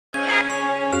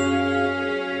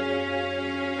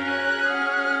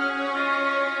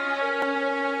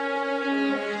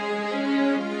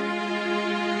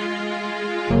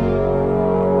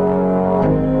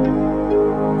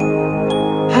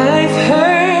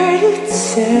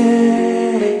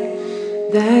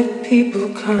People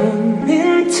come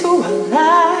into our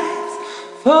lives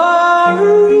for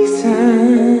a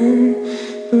reason,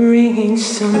 bringing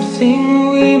something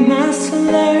we must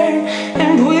learn,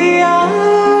 and we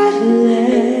are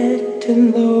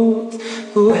letting those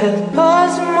who help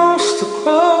us most to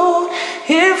grow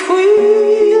if we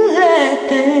let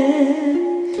them,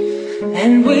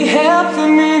 and we help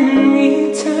them in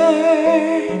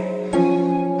return.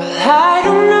 Well, I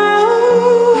don't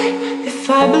know if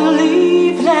I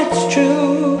believe that's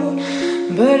true,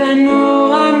 but I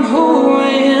know I'm who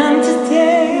I am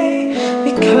today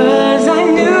because I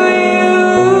knew you.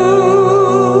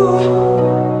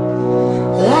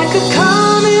 Like a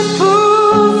comet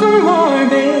pulled from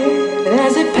orbit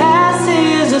as it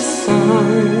passes the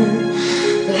sun,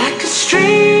 like a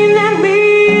stream that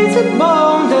meets a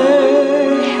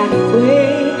boulder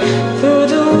halfway through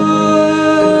the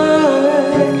wood.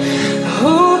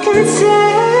 Who can say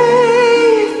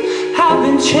I've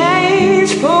been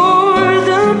changed for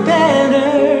the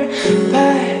better?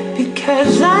 But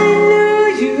because I knew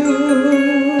you,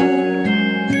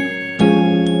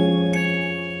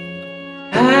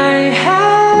 I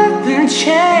have been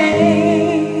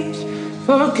changed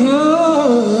for good.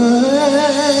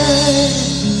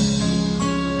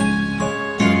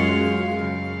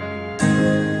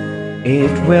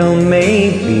 It well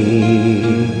may be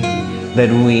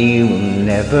that we will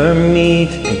never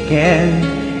meet again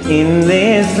in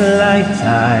this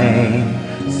lifetime.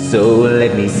 So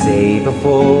let me say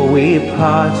before we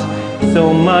part,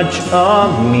 so much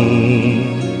of me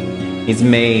is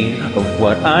made of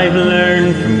what I've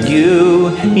learned from you.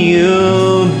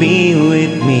 You'll be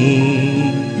with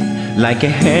me like a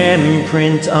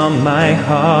handprint on my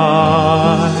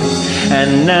heart.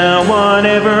 And now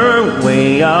whatever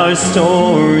way our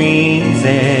stories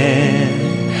end,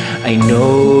 I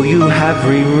know you have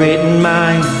rewritten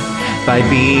mine by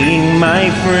being my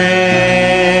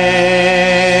friend.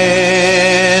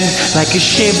 Like a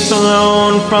ship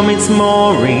blown from its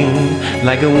mooring,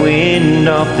 like a wind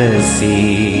off the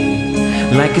sea,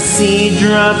 like a seed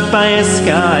dropped by a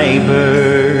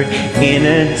skybird in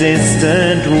a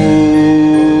distant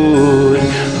wood.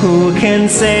 Who can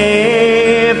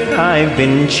say if I've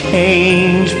been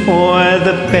changed for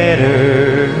the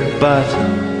better? But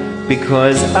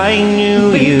because I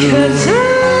knew you,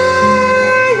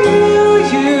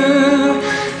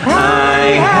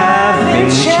 I have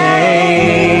been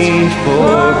changed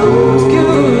for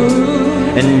good.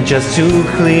 And just to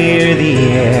clear the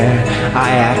air, I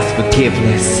ask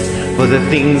forgiveness for the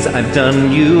things I've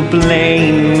done you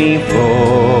blame me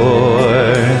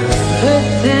for. But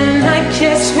then I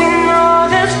guess we know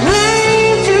there's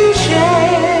plenty to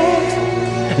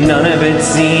share. None of it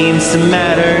seems to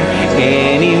matter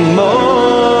anymore.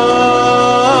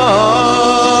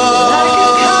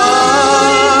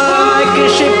 Like a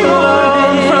ship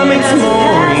blown from its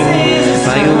mooring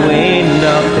by a wind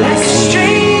off the sea,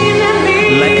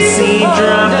 like a seed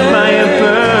dropped by a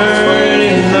bird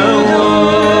in the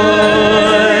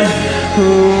wood.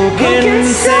 Who can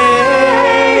say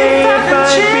if I've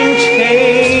been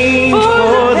changed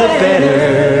for the better?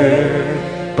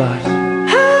 But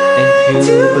I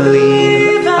do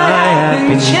believe I have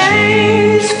been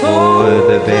changed for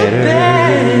the better.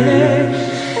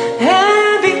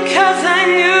 And because I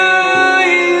knew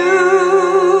you,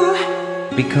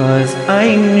 Because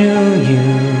I knew you,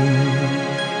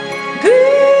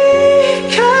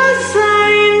 because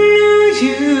I knew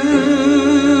you,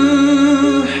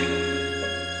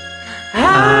 I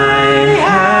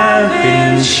have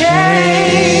been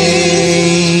changed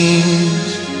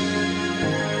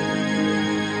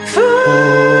for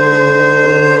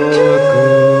good.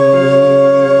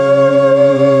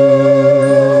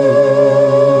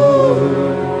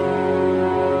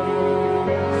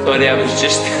 Sorry, I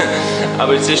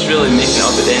was just really making it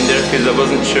up at the end there because I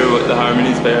wasn't sure what the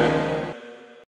harmonies were.